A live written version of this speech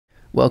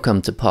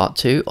Welcome to part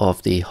 2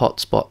 of the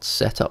Hotspot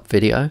setup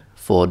video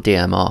for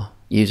DMR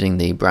using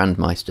the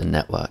Brandmeister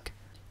network.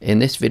 In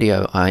this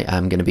video I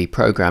am going to be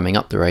programming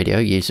up the radio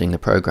using the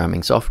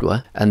programming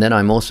software, and then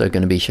I'm also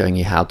going to be showing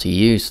you how to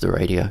use the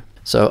radio.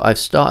 So I've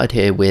started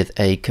here with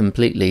a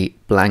completely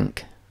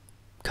blank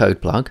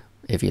code plug,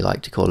 if you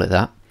like to call it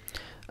that.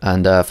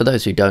 And for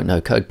those who don't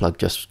know, code plug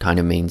just kind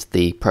of means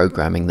the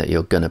programming that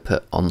you're going to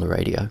put on the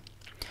radio.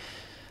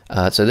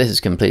 So this is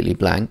completely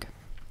blank.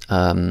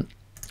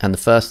 And the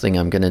first thing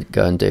I'm going to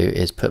go and do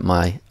is put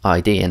my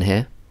ID in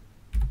here.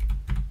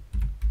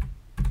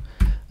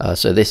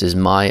 So this is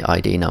my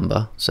ID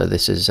number. So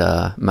this is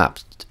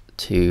mapped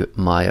to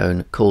my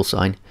own call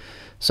sign.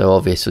 So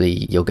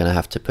obviously you're going to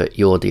have to put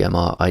your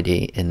DMR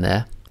ID in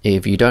there.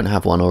 If you don't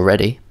have one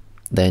already,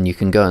 then you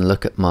can go and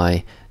look at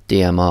my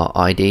DMR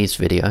IDs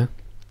video.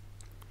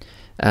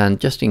 And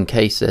just in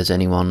case there's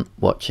anyone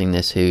watching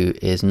this who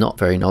is not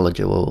very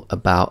knowledgeable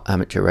about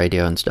amateur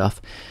radio and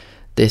stuff,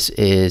 this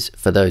is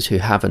for those who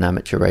have an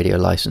amateur radio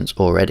license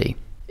already.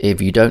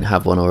 If you don't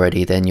have one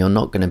already, then you're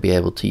not going to be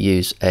able to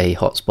use a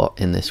hotspot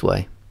in this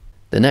way.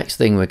 The next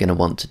thing we're going to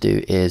want to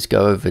do is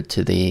go over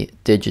to the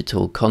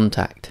digital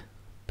contact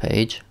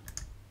page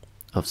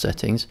of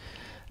settings,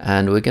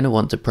 and we're going to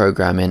want to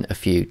program in a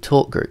few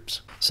talk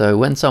groups. So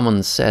when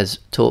someone says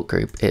talk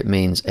group, it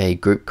means a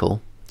group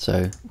call.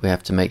 So we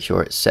have to make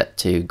sure it's set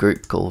to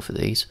group call for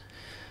these.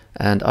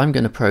 And I'm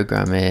going to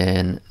program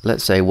in,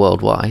 let's say,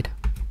 worldwide,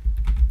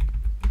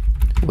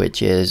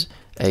 which is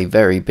a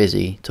very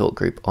busy talk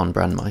group on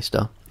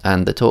Brandmeister,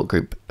 and the talk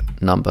group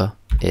number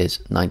is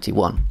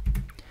 91.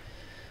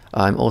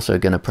 I'm also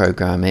going to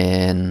program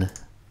in,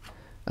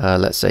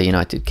 let's say,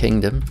 United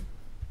Kingdom,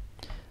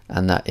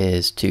 and that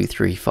is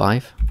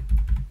 235.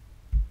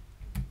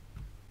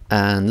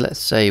 And let's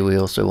say we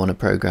also want to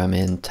program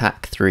in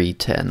TAC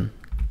 310,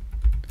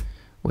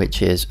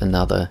 which is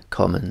another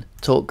common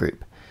talk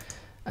group,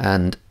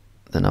 and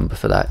the number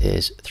for that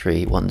is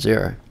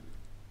 310.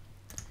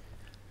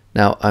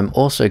 Now I'm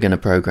also going to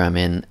program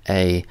in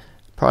a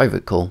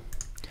private call,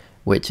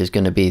 which is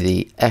going to be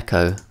the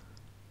echo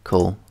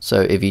call.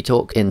 So if you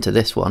talk into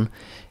this one,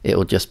 it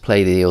will just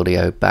play the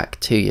audio back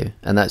to you,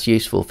 and that's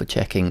useful for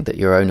checking that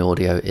your own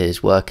audio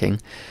is working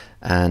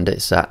and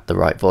it's at the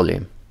right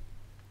volume.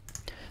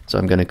 So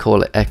I'm going to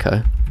call it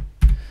echo,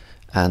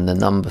 and the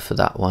number for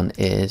that one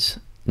is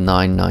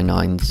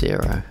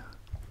 9990.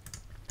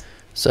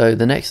 So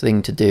the next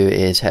thing to do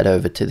is head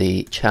over to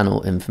the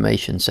channel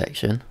information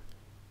section.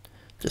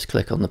 Just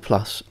click on the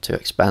plus to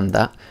expand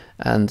that,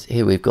 and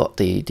here we've got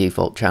the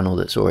default channel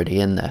that's already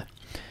in there.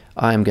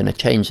 I'm going to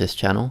change this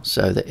channel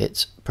so that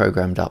it's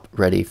programmed up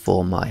ready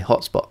for my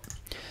hotspot.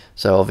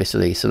 So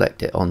obviously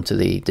select it onto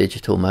the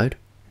digital mode,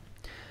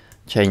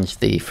 change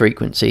the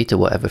frequency to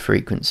whatever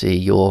frequency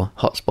your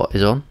hotspot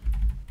is on.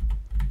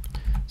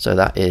 So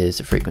that is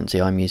the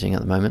frequency I'm using at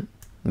the moment.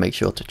 Make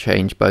sure to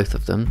change both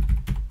of them,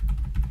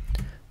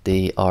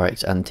 the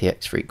RX and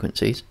TX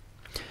frequencies.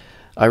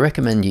 I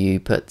recommend you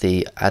put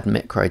the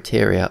admit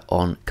criteria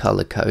on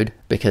color code,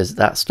 because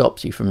that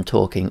stops you from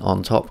talking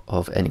on top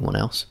of anyone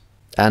else.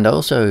 And I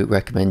also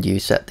recommend you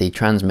set the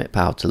transmit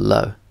power to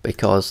low,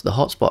 because the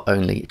hotspot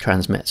only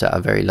transmits at a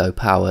very low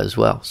power as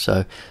well.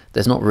 So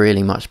there's not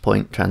really much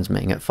point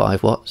transmitting at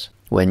 5 watts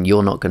when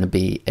you're not going to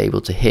be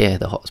able to hear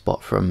the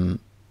hotspot from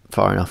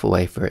far enough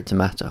away for it to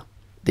matter.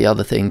 The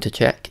other thing to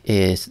check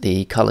is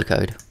the color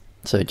code.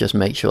 So just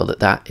make sure that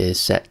that is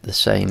set the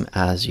same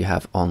as you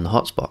have on the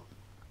hotspot.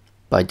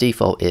 By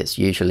default it's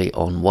usually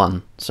on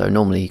 1, so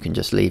normally you can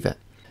just leave it.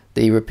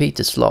 The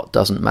repeater slot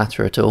doesn't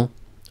matter at all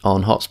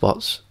on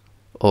hotspots,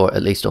 or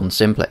at least on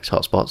simplex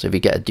hotspots. If you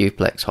get a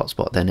duplex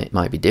hotspot then it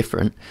might be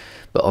different,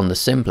 but on the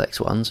simplex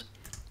ones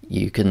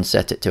you can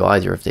set it to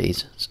either of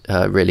these.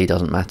 It really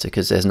doesn't matter,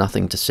 because there's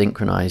nothing to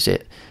synchronize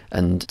it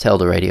and tell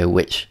the radio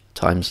which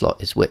time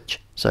slot is which,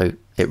 so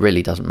it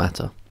really doesn't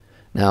matter.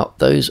 Now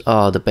those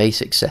are the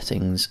basic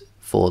settings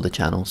for the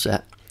channel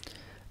set.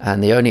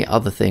 And the only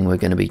other thing we're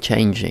going to be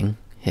changing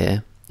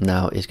here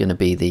now is going to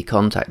be the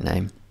contact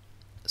name.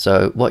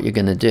 So what you're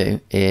going to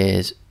do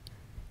is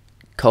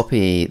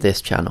copy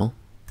this channel,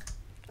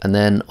 and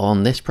then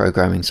on this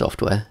programming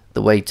software,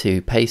 the way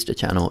to paste a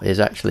channel is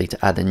actually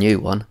to add a new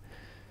one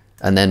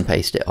and then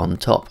paste it on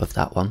top of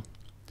that one.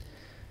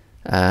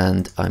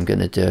 And I'm going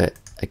to do it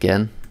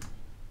again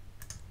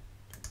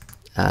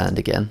and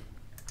again.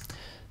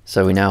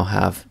 So we now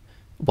have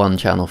one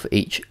channel for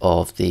each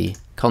of the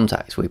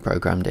contacts we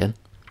programmed in.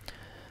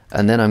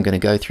 And then I'm going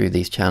to go through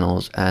these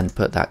channels and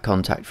put that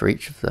contact for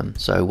each of them.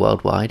 So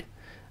worldwide,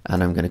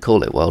 and I'm going to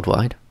call it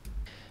worldwide.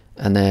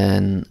 And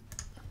then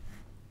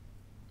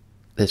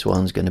this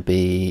one's going to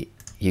be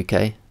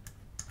UK.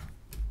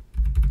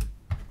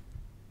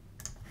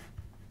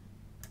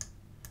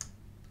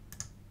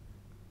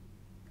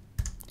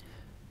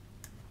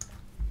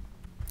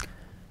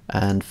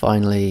 And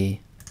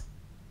finally,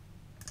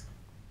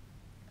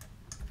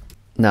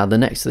 now the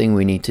next thing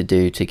we need to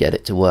do to get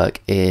it to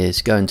work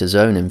is go into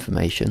zone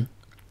information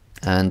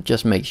and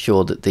just make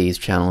sure that these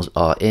channels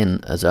are in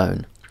a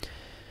zone.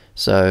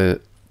 So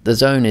the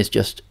zone is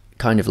just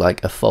kind of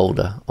like a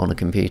folder on a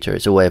computer.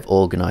 It's a way of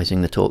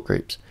organizing the talk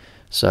groups.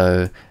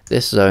 So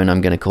this zone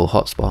I'm going to call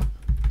Hotspot.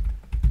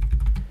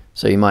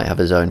 So you might have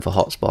a zone for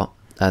Hotspot,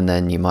 and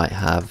then you might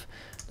have,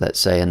 let's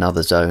say,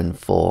 another zone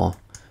for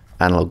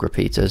analog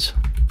repeaters,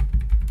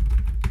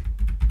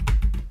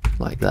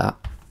 like that.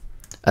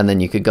 And then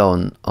you could go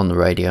on the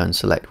radio and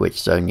select which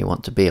zone you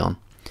want to be on.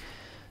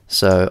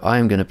 So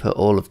I'm going to put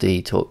all of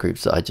the talk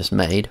groups that I just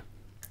made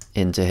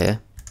into here.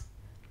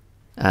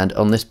 And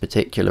on this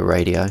particular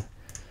radio,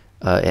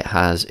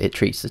 it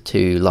treats the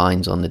two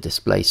lines on the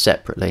display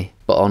separately,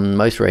 but on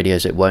most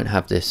radios it won't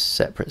have this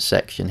separate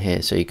section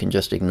here, so you can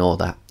just ignore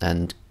that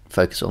and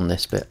focus on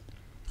this bit.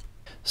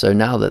 So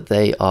now that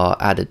they are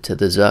added to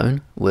the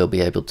zone, we'll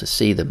be able to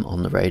see them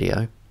on the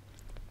radio.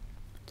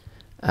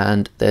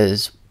 And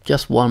there's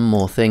just one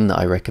more thing that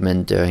I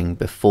recommend doing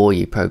before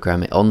you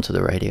program it onto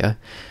the radio.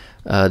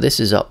 This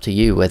is up to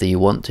you whether you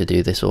want to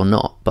do this or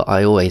not, but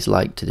I always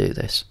like to do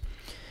this.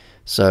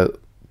 So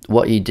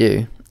what you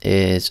do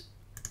is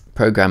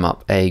program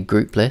up a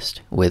group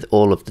list with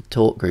all of the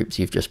talk groups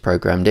you've just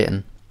programmed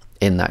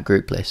in that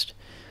group list.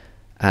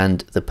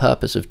 And the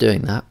purpose of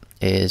doing that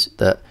is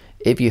that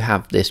if you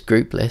have this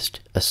group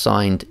list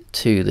assigned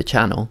to the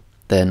channel,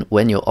 then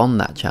when you're on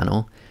that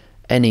channel,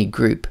 any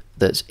group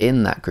that's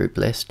in that group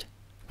list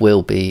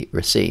will be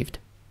received.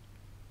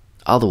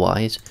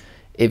 Otherwise,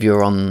 if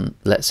you're on,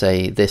 let's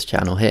say, this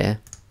channel here,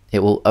 it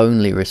will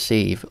only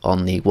receive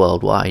on the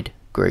worldwide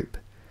group.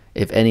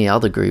 If any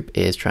other group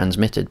is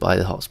transmitted by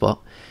the hotspot,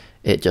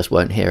 it just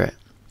won't hear it.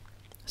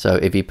 So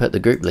if you put the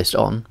group list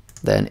on,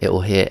 then it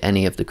will hear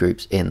any of the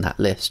groups in that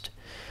list.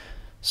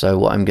 So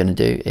what I'm going to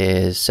do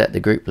is set the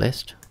group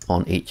list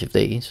on each of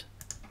these.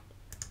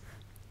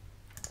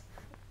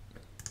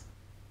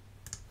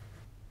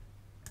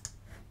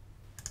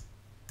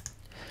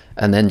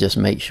 And then just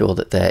make sure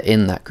that they're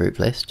in that group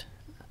list.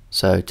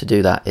 So to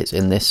do that, it's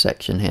in this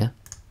section here.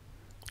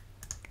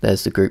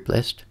 There's the group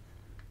list.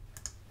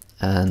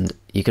 And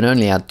you can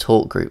only add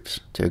talk groups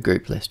to a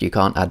group list. You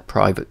can't add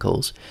private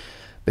calls,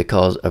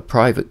 because a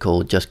private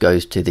call just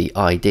goes to the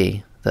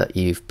ID that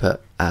you've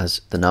put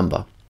as the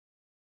number.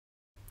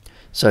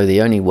 So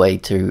the only way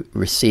to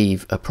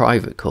receive a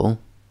private call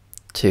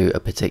to a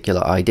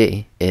particular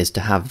ID is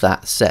to have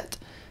that set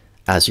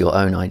as your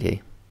own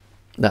ID.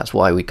 That's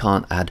why we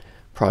can't add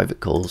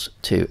private calls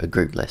to a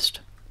group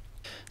list.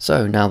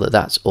 So now that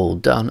that's all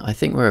done, I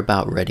think we're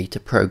about ready to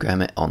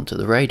program it onto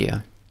the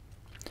radio.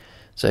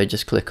 So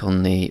just click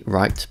on the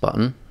right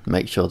button,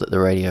 make sure that the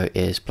radio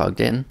is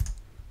plugged in,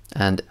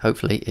 and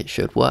hopefully it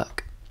should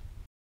work.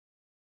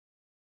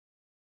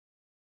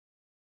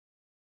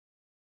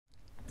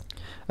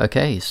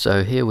 Okay,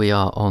 so here we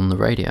are on the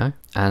radio,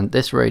 and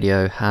this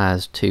radio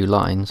has two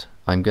lines.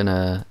 I'm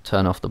gonna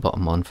turn off the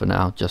bottom one for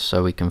now, just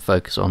so we can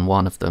focus on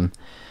one of them,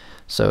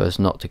 so as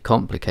not to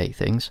complicate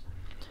things.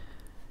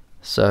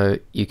 So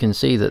you can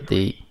see that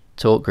the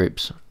talk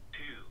groups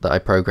that I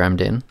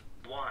programmed in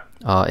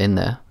are in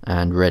there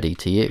and ready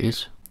to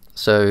use.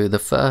 So the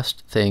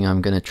first thing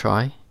I'm going to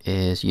try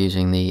is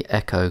using the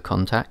echo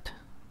contact.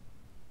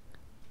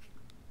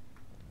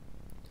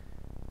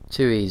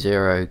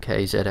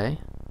 2E0KZA,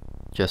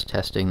 just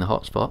testing the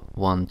hotspot.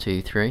 1,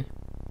 2, 3.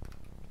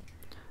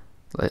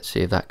 Let's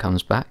see if that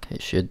comes back.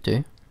 It should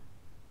do.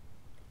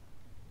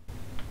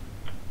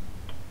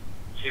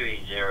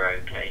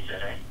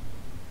 2E0KZA,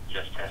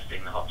 just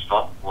testing the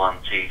hotspot. 1,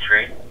 2,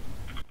 3.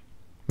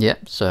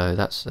 Yep, so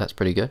that's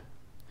pretty good.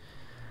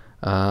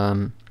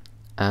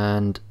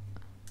 And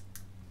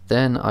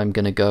then I'm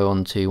going to go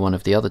on to one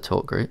of the other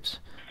talk groups.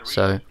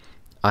 So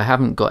I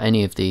haven't got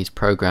any of these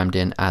programmed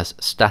in as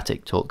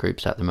static talk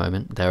groups at the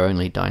moment. They're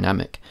only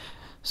dynamic.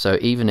 So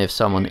even if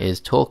someone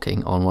is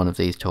talking on one of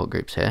these talk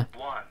groups here,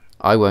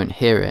 I won't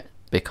hear it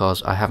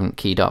because I haven't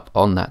keyed up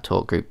on that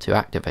talk group to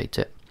activate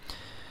it.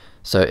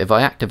 So if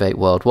I activate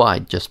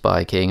worldwide just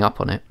by keying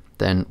up on it,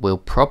 then we'll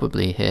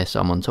probably hear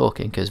someone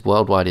talking, because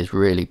worldwide is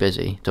really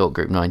busy. Talk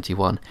group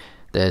 91,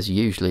 there's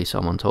usually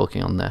someone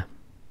talking on there.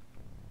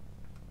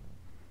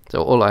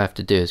 So all I have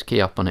to do is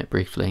key up on it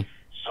briefly,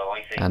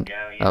 and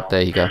up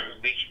there you go.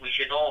 We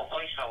should all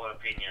voice our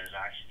opinions,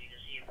 actually, to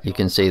see if you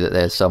can see that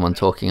there's someone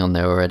talking on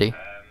there already. 2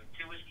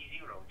 Whiskey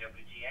 0,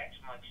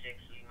 WTX, Mike 6,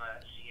 Lima,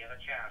 Sierra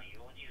Charlie,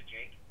 over to you,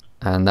 Jake.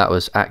 And that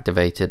was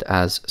activated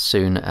as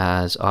soon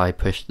as I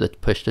pushed the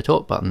push to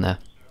talk button there.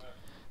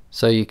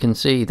 So you can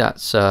see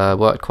that's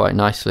worked quite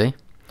nicely.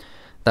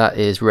 That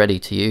is ready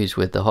to use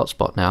with the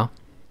hotspot now.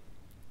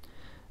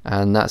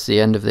 And that's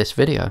the end of this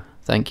video.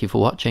 Thank you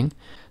for watching.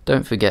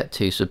 Don't forget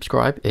to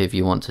subscribe if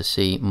you want to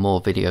see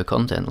more video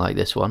content like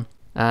this one.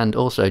 And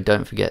also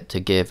don't forget to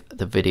give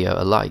the video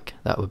a like.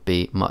 That would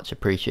be much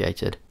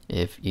appreciated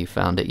if you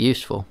found it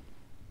useful.